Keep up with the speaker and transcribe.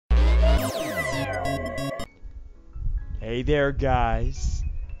Hey there, guys.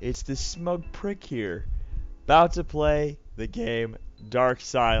 It's the Smug Prick here, about to play the game Dark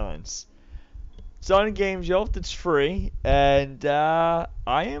Silence. It's on Game Jolt, it's free, and I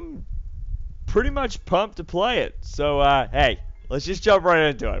am pretty much pumped to play it. So, hey, let's just jump right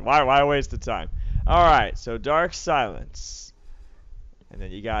into it. Why waste the time? Alright, so Dark Silence. And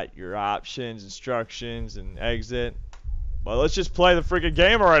then you got your options, instructions, and exit. Well, let's just play the freaking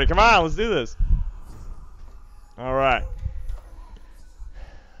game already. Come on, let's do this. Alright.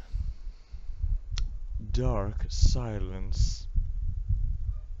 Dark Silence.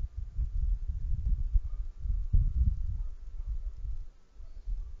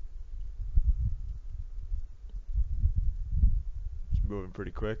 It's moving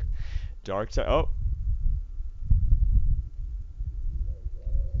pretty quick. Dark side. Oh.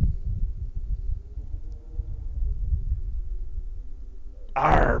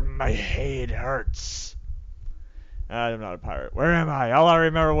 Arr, my head hurts. I'm not a pirate. Where am I? All I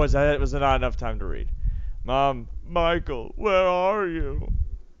remember was that it was not enough time to read. Mom, Michael, where are you?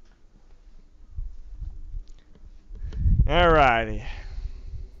 Alrighty.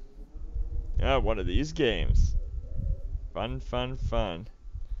 One of these games. Fun, fun, fun.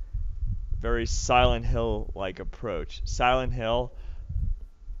 Very Silent Hill-like approach. Silent Hill.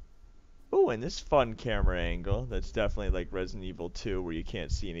 Ooh, and this fun camera angle. That's definitely like Resident Evil 2, where you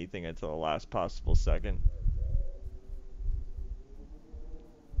can't see anything until the last possible second.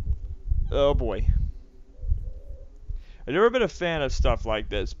 Oh boy. I've never been a fan of stuff like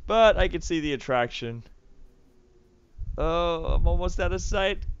this, but I can see the attraction. Oh, I'm almost out of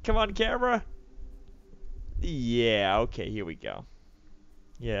sight. Come on, camera. Yeah, okay, here we go.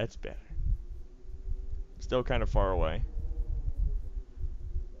 Yeah, that's better. Still kind of far away.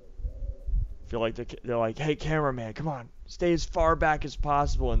 I feel like they're like, hey, cameraman, come on. Stay as far back as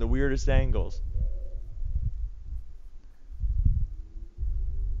possible in the weirdest angles.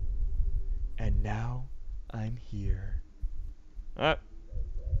 And now I'm here.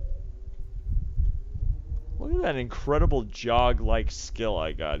 Look at that incredible jog-like skill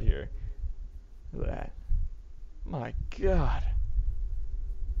I got here. Look at that. My God.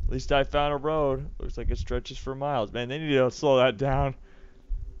 At least I found a road. Looks like it stretches for miles. Man, they need to slow that down.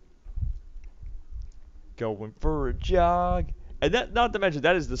 Going for a jog. And that, not to mention,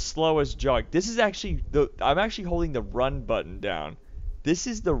 that is the slowest jog. This is actually I'm actually holding the run button down. This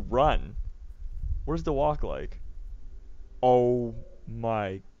is the run. Where's the walk like? Oh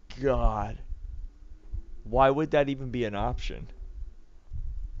my God. Why would that even be an option?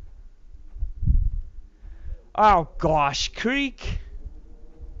 Oh gosh, creek.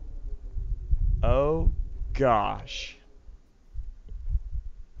 Oh gosh.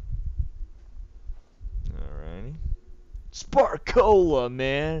 Alrighty. Sparkola,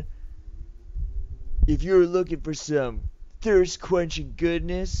 man. If you're looking for some thirst-quenching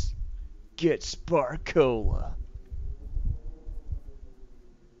goodness, get Sparkola.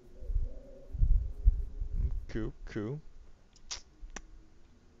 Cool.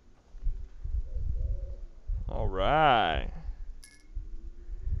 Alright.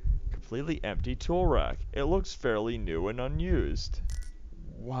 Completely empty tool rack. It looks fairly new and unused.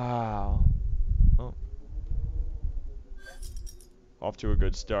 Wow. Oh. Off to a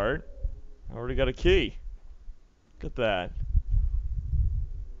good start. I already got a key. Look at that.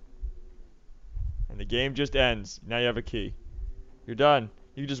 And the game just ends. Now you have a key. You're done.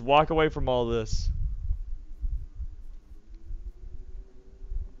 You can just walk away from all this.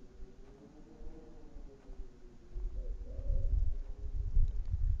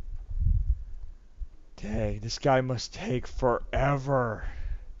 Dang, this guy must take forever.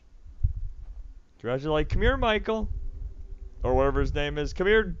 Congratulate. Come here, Michael. Or whatever his name is. Come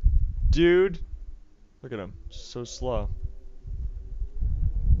here, dude. Look at him. So slow.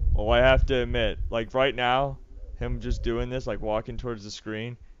 Oh, I have to admit, like right now, him just doing this, like walking towards the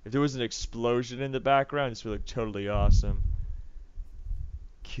screen, if there was an explosion in the background, this would look totally awesome.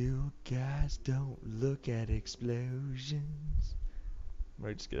 Cool guys don't look at explosions.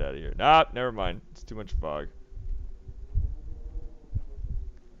 Might just get out of here. Nah, never mind. It's too much fog.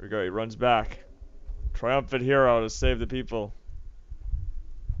 Here we go. He runs back. Triumphant hero to save the people.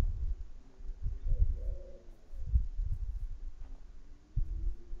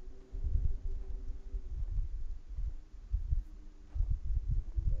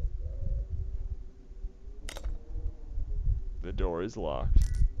 The door is locked.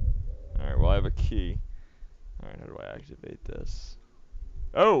 Alright, well I have a key. Alright, how do I activate this?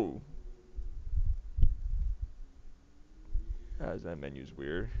 Oh! That menu's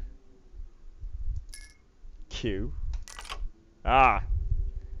weird. Q. Ah!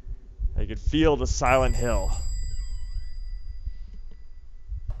 I could feel the Silent Hill.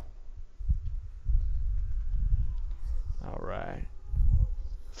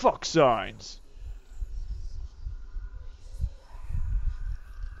 Fuck signs.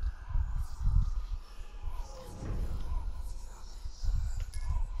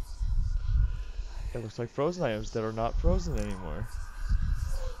 It looks like frozen items that are not frozen anymore.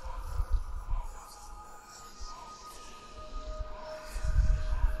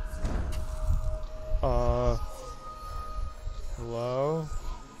 Hello?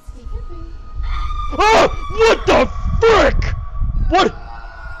 Oh! What the frick? What?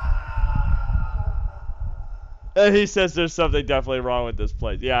 And he says there's something definitely wrong with this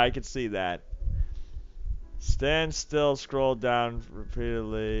place. Yeah, I can see that. Stand still, scroll down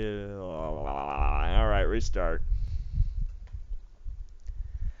repeatedly. Alright, restart.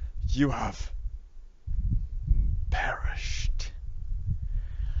 You have perished.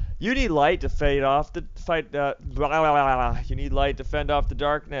 You need light to fade off the fight. You need light to fend off the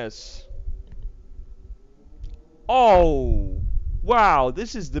darkness. Oh, wow!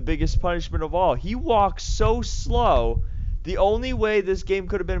 This is the biggest punishment of all. He walks so slow. The only way this game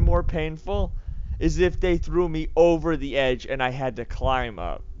could have been more painful is if they threw me over the edge and I had to climb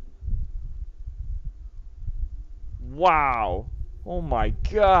up. Wow. Oh my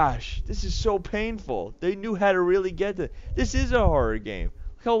gosh. This is so painful. They knew how to really get to. This is a horror game.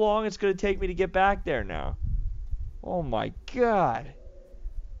 Look how long it's going to take me to get back there now. Oh my god.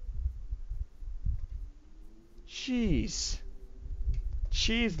 Jeez.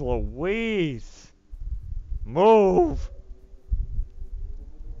 Jeez Louise. Move.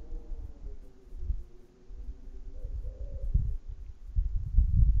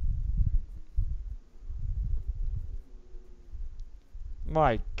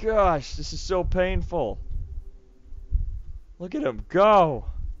 My gosh, this is so painful. Look at him go.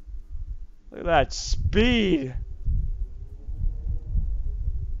 Look at that speed.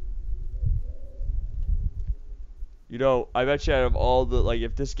 You know, I bet you out of all the, like,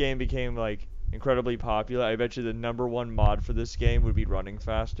 if this game became, like, incredibly popular, I bet you the #1 mod for this game would be running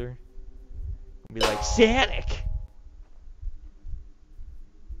faster. It'd be like, Sonic!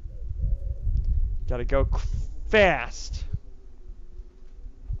 Gotta go fast.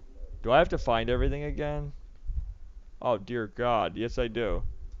 Do I have to find everything again? Oh, dear God. Yes, I do.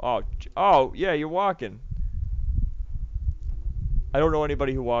 Oh, yeah, you're walking. I don't know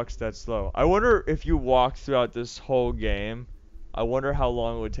anybody who walks that slow. I wonder if you walked throughout this whole game, I wonder how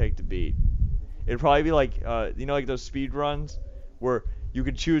long it would take to beat. It'd probably be like, you know, like those speed runs where you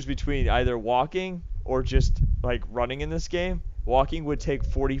could choose between either walking or just, like, running in this game. Walking would take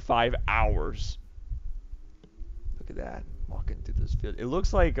 45 hours. Look at that. Walking through this field. It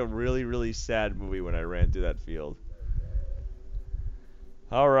looks like a really, really sad movie when I ran through that field.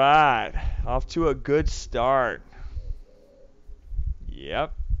 Alright. Off to a good start.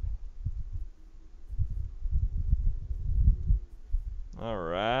 Yep.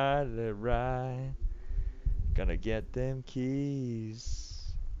 Alright, alright. Gonna get them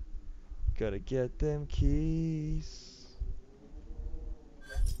keys. Gotta get them keys.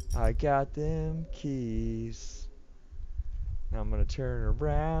 I got them keys. Now I'm gonna turn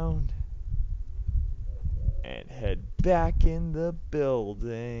around and head back in the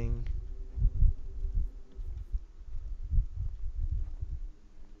building.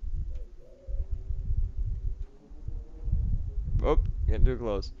 Oh, getting too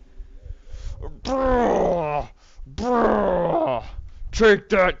close. Brrr, brrr, take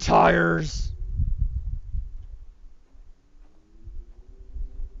that, tires.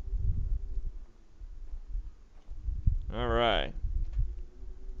 All right.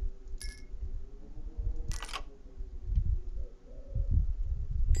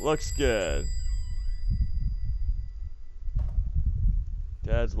 Looks good.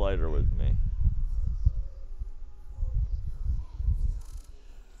 Dad's lighter with me.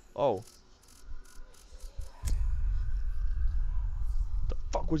 Oh. The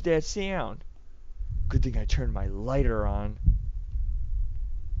fuck was that sound? Good thing I turned my lighter on.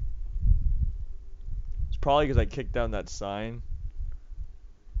 It's probably because I kicked down that sign.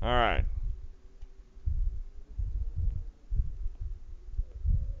 Alright.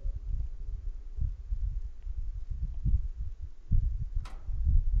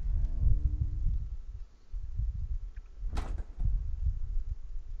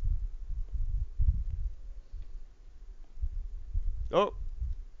 Oh.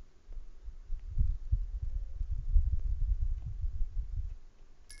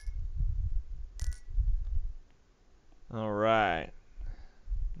 All right.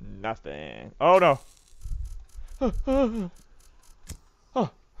 Nothing. Oh no. Oh.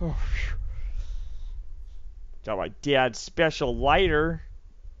 Got my dad's special lighter.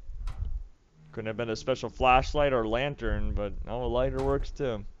 Couldn't have been a special flashlight or lantern, but oh, a lighter works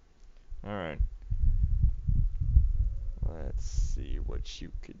too. Alright. Let's see what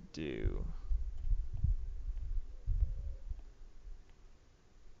you could do.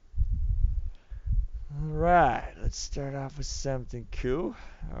 Alright, let's start off with something cool.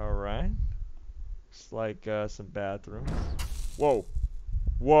 Alright. Looks like some bathrooms. Whoa.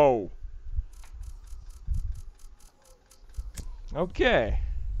 Whoa. Okay.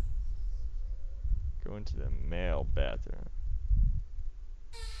 Go into the male bathroom.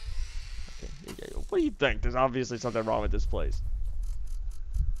 Okay. What do you think? There's obviously something wrong with this place.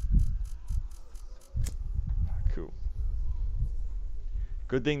 Cool.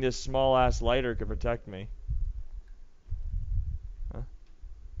 Good thing this small ass lighter could protect me. Huh?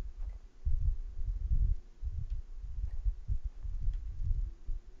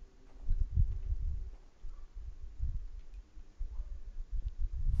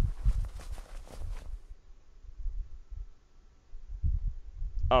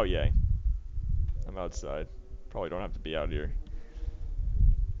 Oh, yay. I'm outside. Probably don't have to be out here.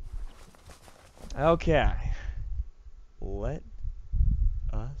 Okay. Let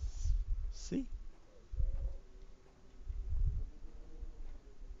us see.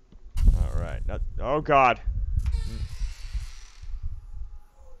 Alright. Oh, God.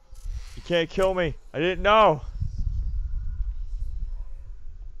 You can't kill me. I didn't know.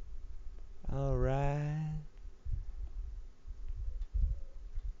 Alright.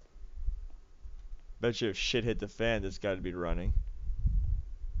 Bet you if shit hit the fan, this got to be running.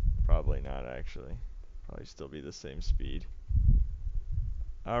 Probably not, actually. Probably still be the same speed.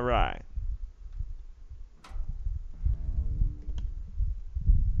 Alright.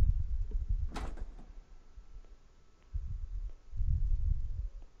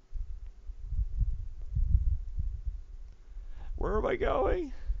 Where am I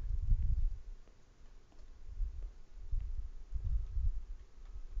going?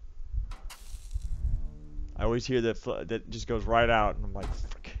 I always hear that just goes right out, and I'm like,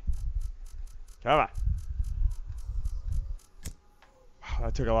 frick. Come on. Wow,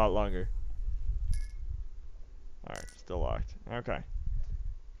 that took a lot longer. Alright, still locked. Okay.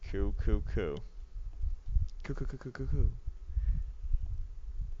 Cool. Cool.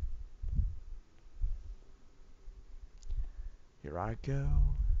 Here I go,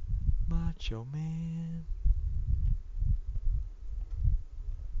 Macho Man.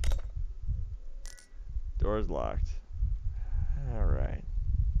 Door's locked. Alright.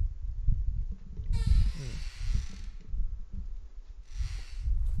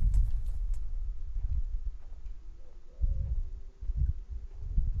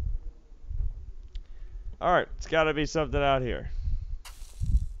 Alright, it's gotta be something out here.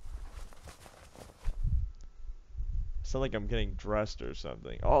 Sound like I'm getting dressed or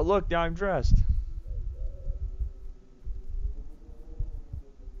something. Oh, look, now I'm dressed.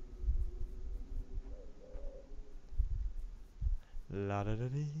 La da da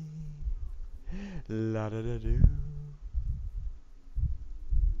dee. La da da doo.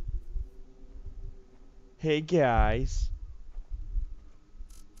 Hey guys.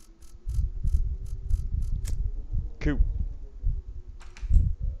 Cool.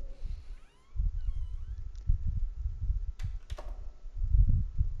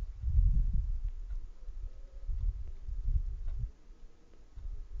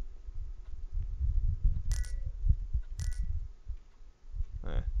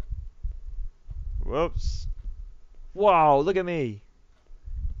 Whoops. Wow, look at me.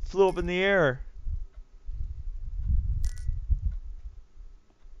 Flew up in the air.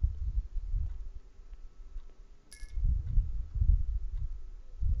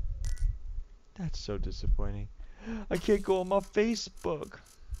 That's so disappointing. I can't go on my Facebook.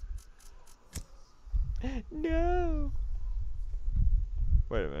 No.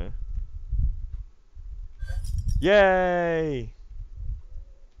 Wait a minute. Yay!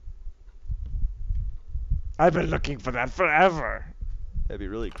 I've been looking for that forever. That'd be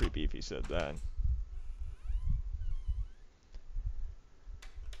really creepy if he said that.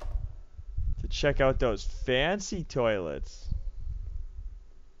 To check out those fancy toilets.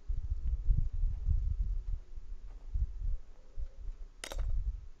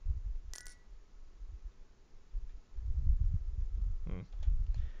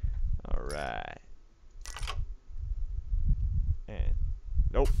 Alright. And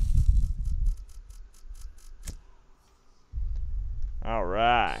nope.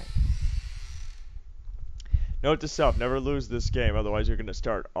 Alright. Note to self, never lose this game, otherwise you're gonna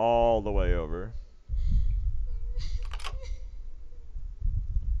start all the way over.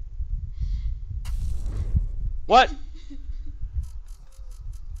 What?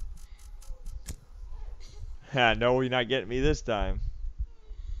 Ha, no, you're not getting me this time.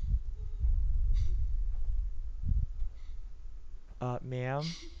 Ma'am?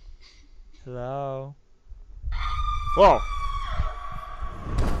 Hello? Whoa!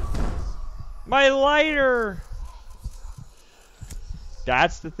 My lighter!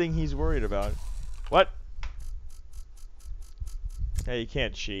 That's the thing he's worried about. What? Hey, you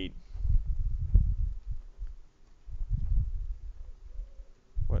can't cheat.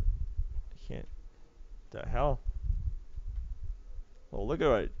 What? You can't. The hell? Oh, look at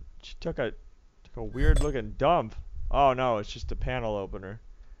it. She took a weird looking dump. Oh no, it's just a panel opener.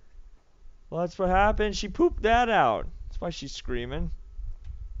 Well, that's what happened. She pooped that out. That's why she's screaming.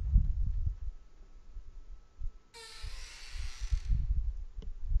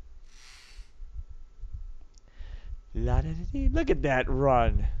 La da da dee. Look at that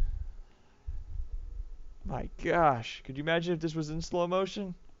run. My gosh. Could you imagine if this was in slow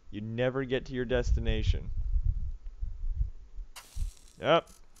motion? You'd never get to your destination. Yep.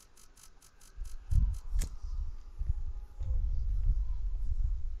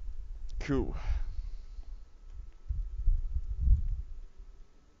 Cool.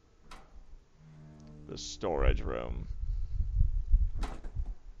 The storage room.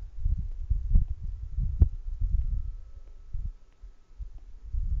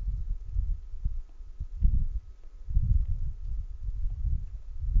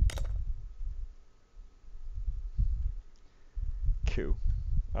 Cool.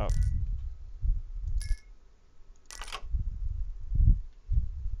 Oh.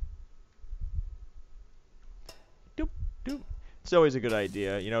 Doop, doop. It's always a good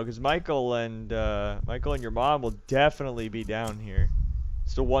idea, you know, because Michael and your mom will definitely be down here.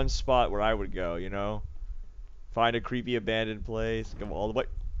 It's the one spot where I would go, you know. Find a creepy abandoned place, go all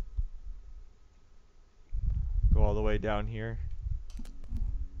the way down here.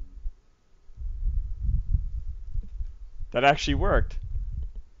 That actually worked.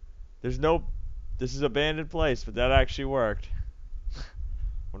 This is abandoned place, but that actually worked.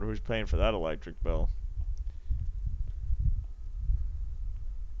 Wonder who's paying for that electric bill.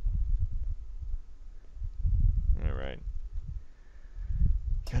 Alright.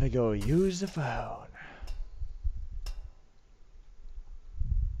 Gotta go use the phone.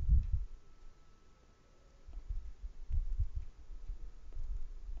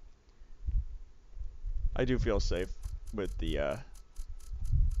 I do feel safe with the,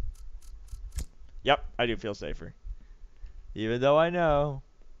 Yep, I do feel safer. Even though I know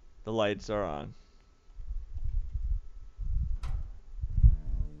the lights are on.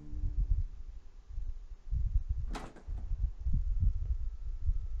 Look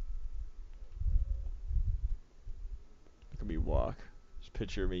at me walk. Just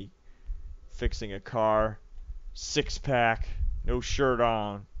picture me fixing a car, 6-pack, no shirt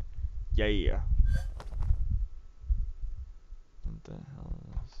on. Yeah. What the hell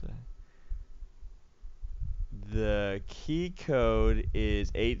did I say? The key code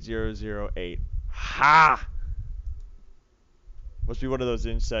is 8008. Ha! Must be one of those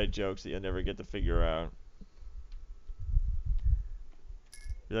inside jokes that you'll never get to figure out.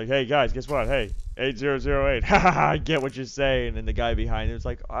 You're like, hey guys, guess what? Hey, 8008. Ha ha ha, I get what you're saying. And the guy behind him is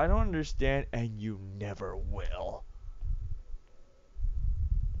like, I don't understand, and you never will.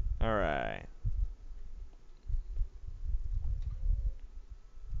 Alright.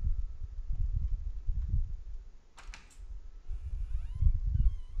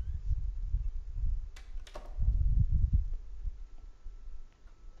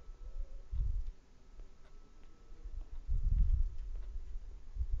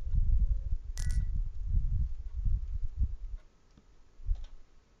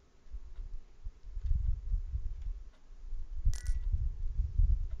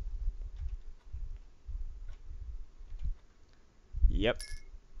 Yep.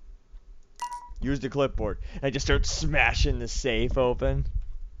 Use the clipboard. And I just start smashing the safe open.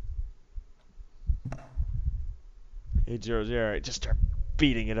 8008. Just start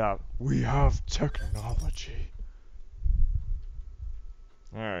beating it up. We have technology.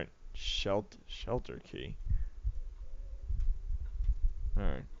 Alright. Shelter key.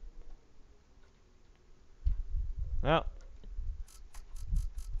 Alright. Well.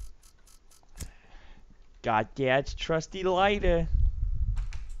 Got Dad's trusty lighter.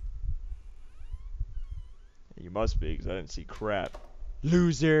 You must be, because I didn't see crap.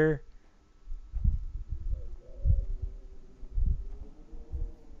 Loser!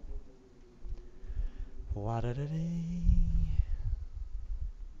 La-da-da-dee.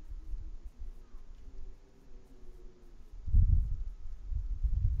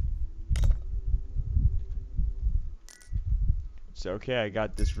 It's okay, I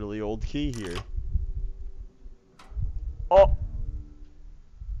got this really old key here.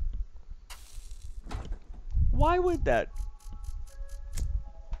 would that?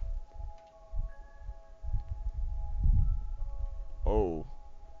 Oh.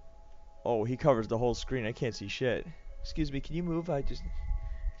 Oh, he covers the whole screen. I can't see shit. Excuse me, can you move? I just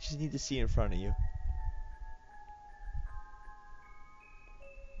need to see in front of you.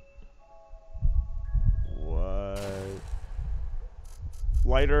 What?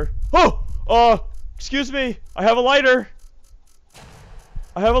 Lighter. Oh! Excuse me. I have a lighter.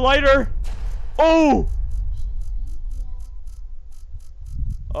 I have a lighter. Oh!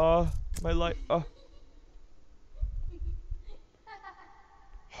 My light. Oh!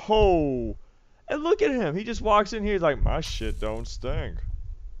 And look at him. He just walks in here. He's like, my shit don't stink.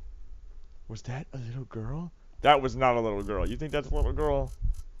 Was that a little girl? That was not a little girl. You think that's a little girl?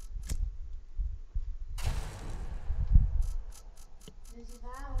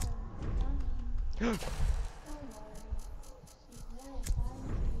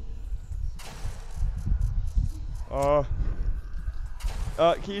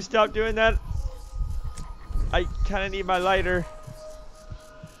 Can you stop doing that? I kind of need my lighter.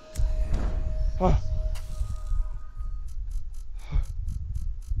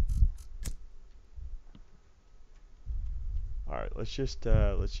 Alright, let's just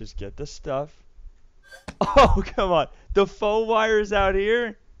get this stuff. Oh, come on. The phone wire's out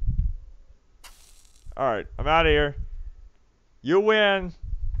here? Alright, I'm out of here. You win.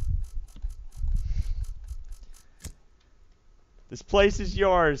 This place is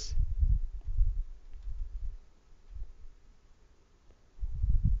yours.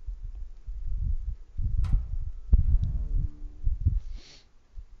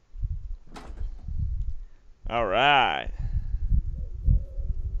 Alright.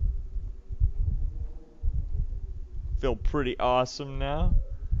 Feel pretty awesome now.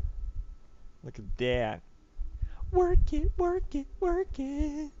 Look at that. Work it, work it, work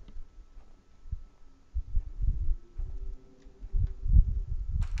it.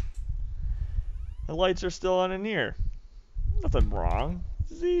 The lights are still on in here. Nothing wrong.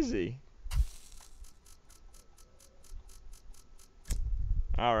 This is easy.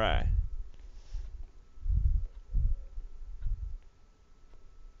 Alright.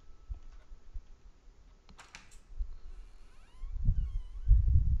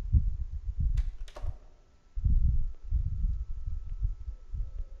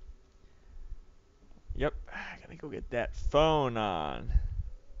 Yep, I gotta go get that phone on.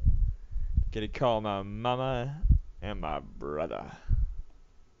 Gotta call my mama and my brother.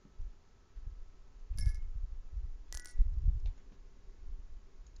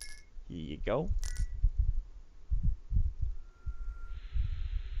 Here you go.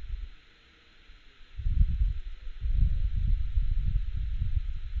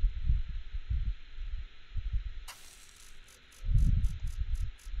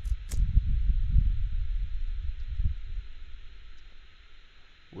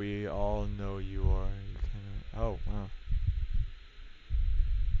 We all know you are. Oh, wow.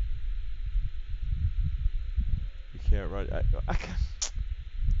 You can't run.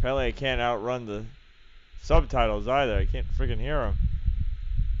 Apparently, I can't outrun the subtitles either. I can't freaking hear them.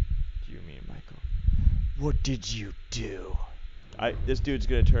 Do you mean, Michael? What did you do? This dude's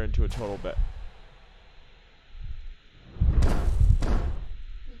gonna turn into a total bet.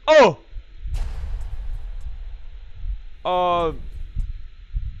 Oh!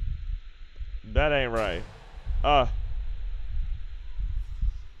 That ain't right.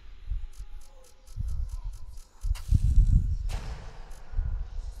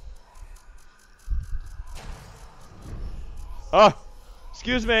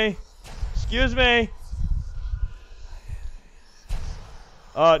 Excuse me. Excuse me.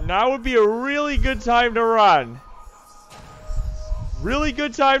 Now would be a really good time to run. Really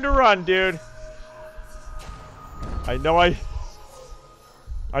good time to run, dude. I know I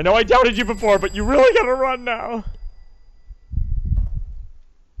doubted you before, but you really gotta run now.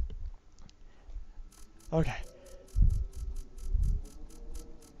 Okay.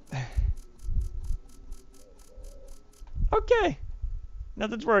 Okay.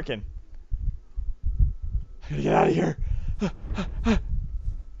 Nothing's working. I gotta get out of here.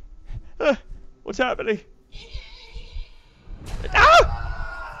 What's happening? Ah!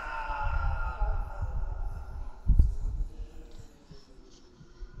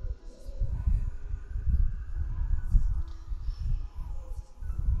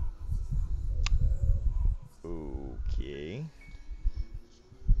 Okay.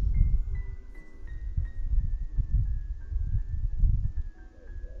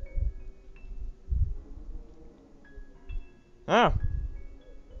 Oh.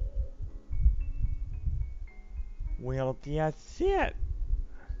 Well, that's it.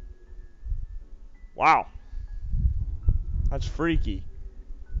 Wow. That's freaky.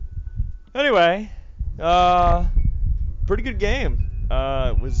 Anyway, pretty good game.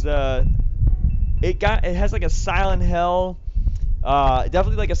 It has like a Silent Hill,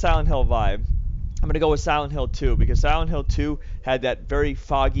 definitely like a Silent Hill vibe. I'm gonna go with Silent Hill 2 because Silent Hill 2 had that very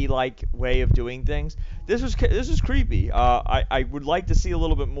foggy-like way of doing things. This was creepy. I would like to see a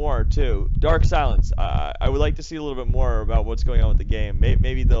little bit more too. Dark Silence. I would like to see a little bit more about what's going on with the game.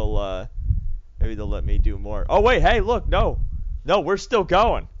 Maybe they'll let me do more. Oh wait, hey, look, no, we're still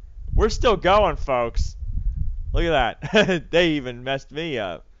going. We're still going, folks. Look at that. They even messed me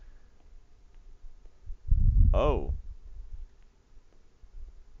up. Oh.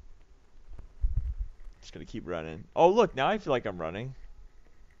 Just gonna keep running. Oh, look, now I feel like I'm running.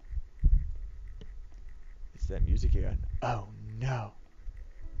 It's that music again. Oh, no.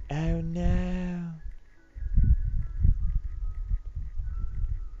 Oh, no.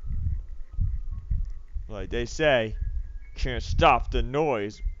 Like they say, can't stop the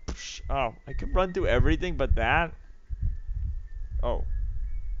noise. Oh, I could run through everything but that? Oh.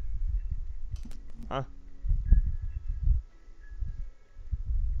 Huh?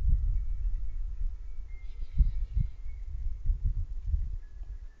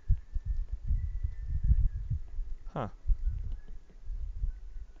 Huh.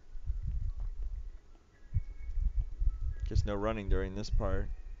 Guess no running during this part.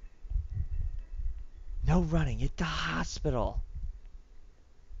 No running at the hospital.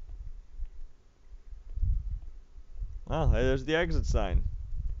 Oh, there's the exit sign.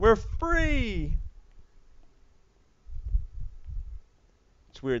 We're free!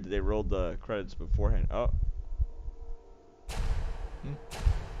 It's weird that they rolled the credits beforehand. Oh.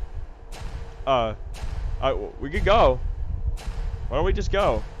 We could go. Why don't we just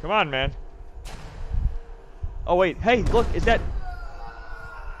go? Come on, man. Oh, wait. Hey, look. Is that...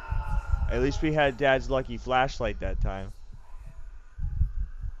 At least we had Dad's lucky flashlight that time.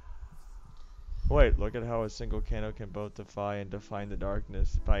 Wait, look at how a single candle can both defy and define the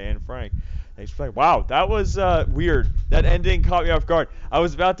darkness by Anne Frank. Thanks for playing. Wow, that was weird. That ending caught me off guard. I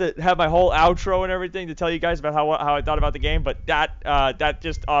was about to have my whole outro and everything to tell you guys about how I thought about the game, but that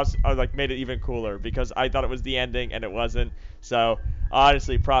just like made it even cooler because I thought it was the ending and it wasn't. So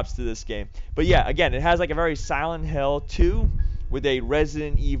honestly, props to this game. But yeah, again, it has like a very Silent Hill 2 with a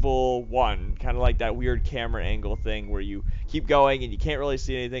Resident Evil 1, kind of like that weird camera angle thing where you keep going and you can't really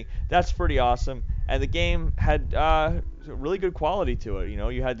see anything. That's pretty awesome. And the game had really good quality to it. You know,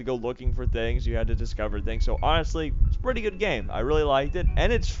 you had to go looking for things, you had to discover things. So honestly, it's a pretty good game. I really liked it,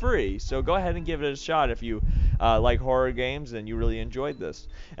 and it's free. So go ahead and give it a shot if you like horror games and you really enjoyed this.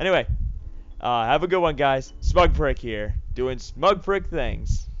 Anyway, have a good one, guys. Smug Prick here, doing Smug Prick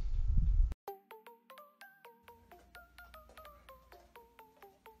things.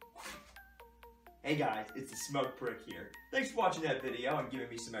 Hey guys, it's the Smug Prick here. Thanks for watching that video and giving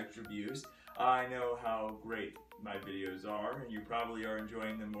me some extra views. I know how great my videos are, and you probably are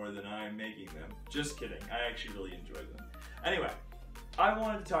enjoying them more than I am making them. Just kidding, I actually really enjoy them. Anyway, I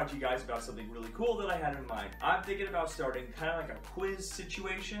wanted to talk to you guys about something really cool that I had in mind. I'm thinking about starting kind of like a quiz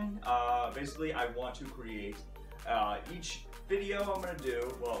situation. Basically, I want to create each video I'm going to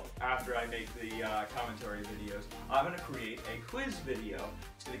do, well, after I make the commentary videos, I'm going to create a quiz video.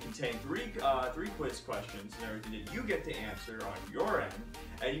 It's going to contain three quiz questions and everything that you get to answer on your end,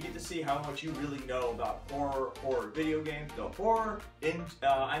 and you get to see how much you really know about horror video games, the horror,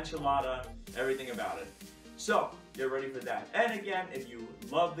 enchilada, everything about it. So, get ready for that. And again, if you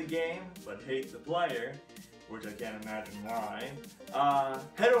love the game but hate the player, which I can't imagine why,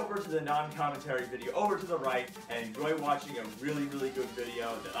 head over to the non-commentary video over to the right and enjoy watching a really, really good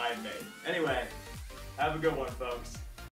video that I made. Anyway, have a good one, folks.